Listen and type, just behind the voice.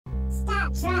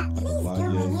Stop, drop, please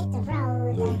go and hit the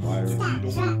road. Little Myron, Stop,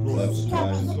 drop, please go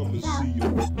and hit the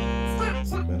road. Stop,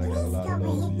 drop, Man, I got a please lot go of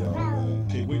love for and hit the y'all, man. road.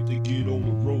 Can't wait to get on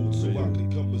the road so I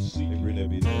can come and see you. Bring that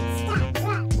beat in. Stop,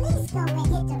 drop, please go and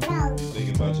hit the road.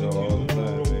 Thinking about y'all all the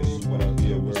time, man. You what I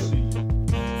deal with.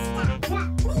 Stop,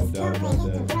 drop, please go and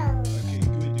hit the road. I can't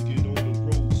wait to get on the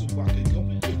road so I can come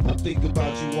and get I think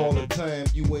about you all the time.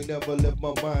 You ain't never left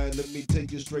my mind. Let me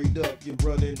take you straight up. You're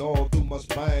running all through my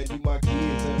spine. You my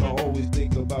kids, and I always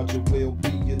think about your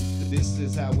well-being. This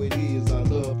is how it is. I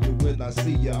love you when I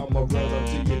see you. I'ma run up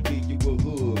to you, give you a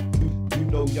hug. You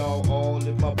know y'all all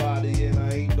in my body, and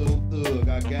I ain't no thug.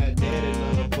 I got daddy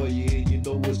love for you, and you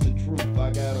know it's the truth.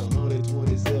 I got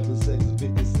 127 sex,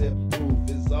 57 proof.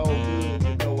 It's all good,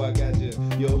 you know I got you.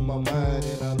 You're my mind,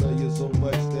 and I love you so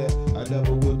much that I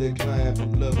never would decline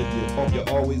from loving you. You're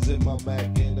always in my Mac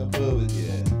and above it,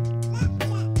 yeah.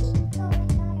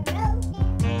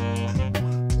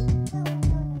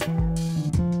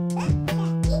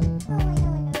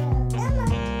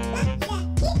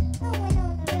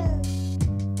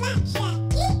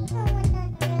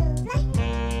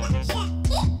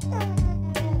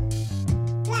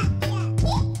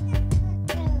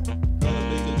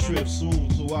 trip soon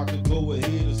so I can go ahead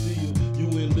and see you. You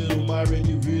and Little Myron,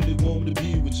 you really want me to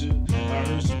be with you. I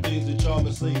heard some things that y'all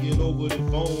been saying over the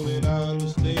phone, and I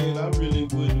understand I really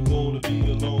wouldn't want to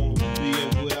be alone.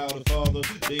 Being without a father,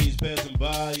 days passing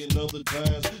by, and other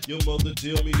times your mother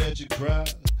tell me that you cry.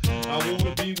 I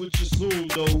wanna be with you soon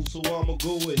though, so I'ma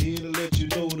go ahead and let you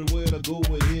know that when I go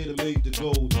ahead and make the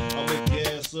goal, I'ma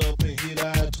gas up and hit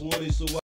I-20 so